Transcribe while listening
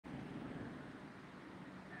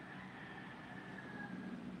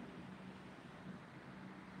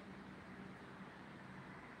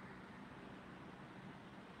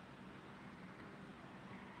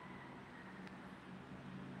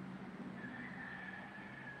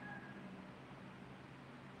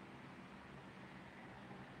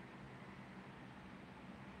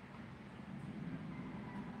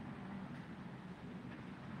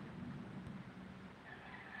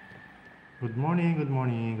Good morning, good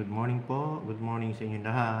morning, good morning po. Good morning sa inyo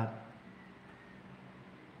lahat.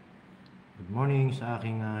 Good morning sa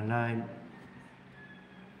aking live.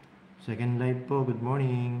 Second live po, good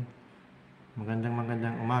morning.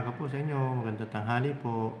 Magandang umaga po sa inyo. Magandang tanghali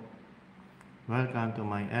po. Welcome to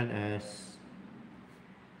my LS.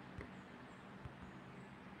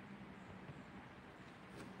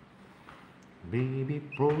 Baby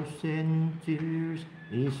frozen tears,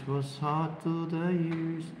 this was hard to the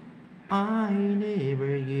years. I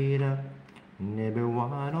never get up, never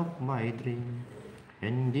one of my dream.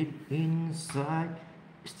 And deep inside,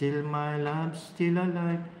 still my love's still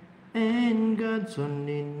alive. And God's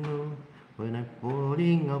only know when I'm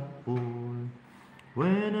falling apart.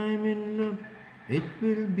 When I'm in love, it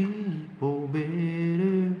will be for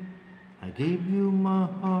better. I give you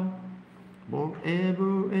my heart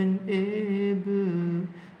forever and ever.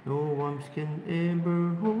 No arms can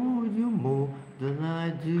ever hold you more than I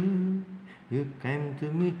do. You came to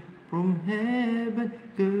me from heaven,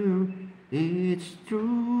 girl, it's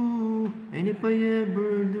true. And if I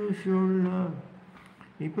ever lose your love,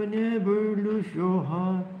 if I never lose your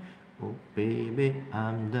heart, oh baby,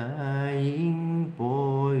 I'm dying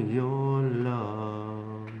for your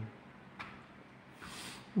love.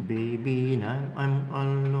 Baby, now I'm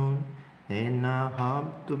alone and I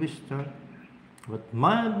have to be strong. But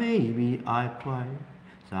my baby, I cry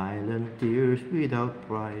silent tears without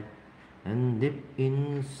pride. And deep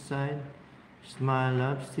inside, is my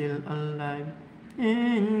love still alive?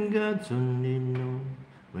 And God's only know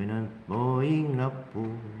when I'm blowing up.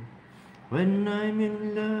 When I'm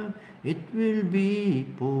in love, it will be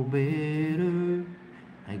for better.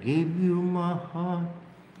 I give you my heart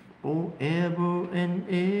forever and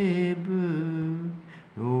ever.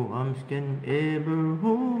 No arms can ever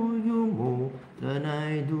hold you more than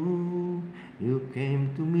I do. You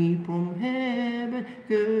came to me from heaven,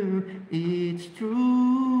 girl, it's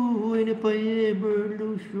true. And if I ever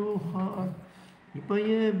lose your heart, if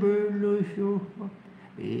I ever lose your heart,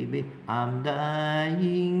 baby, I'm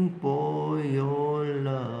dying for your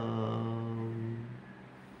love.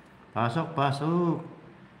 Pasok, pasok.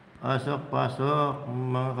 Pasok, pasok,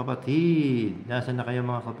 mga kapatid. Nasaan na kayo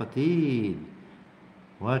mga kapatid?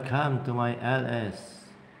 Welcome to my LS.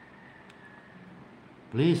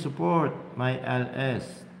 Please support my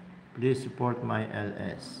LS. Please support my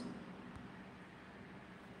LS.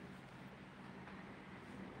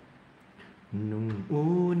 Nung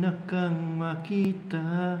una kang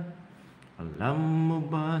makita, alam mo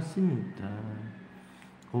ba sinta,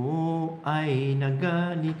 ko ay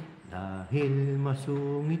nagalit dahil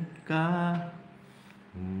masungit ka.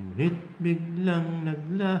 Ngunit biglang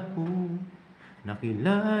naglaho,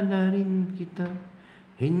 nakilala rin kita,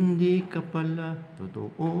 hindi ka pala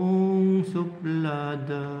totoong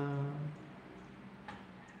suplada.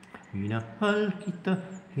 Minahal kita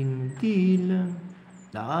hindi lang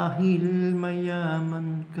dahil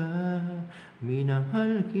mayaman ka,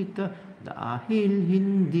 minahal kita dahil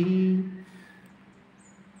hindi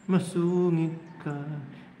masungit ka,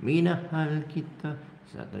 minahal kita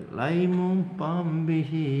sa taglay mong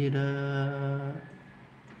pambihira.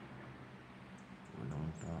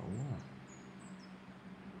 Walang tawa.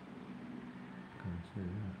 Cancel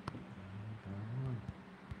na. Walang tawa.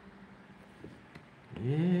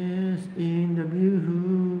 Yes, in the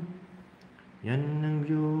view. Yan ang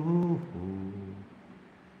view.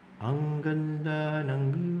 Ang ganda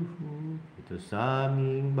ng view. Ito sa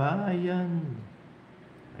aming bayan.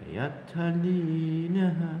 Kaya't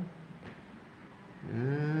halina,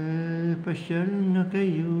 pasyal na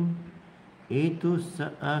kayo, ito sa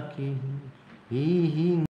aking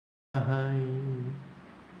hihingahay.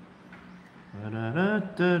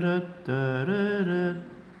 Tararat,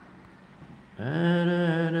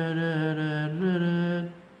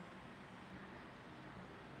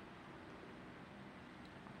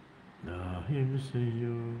 dahil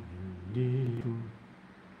sa'yo hindi ko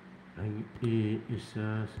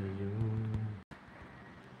nag-iisa sa'yo.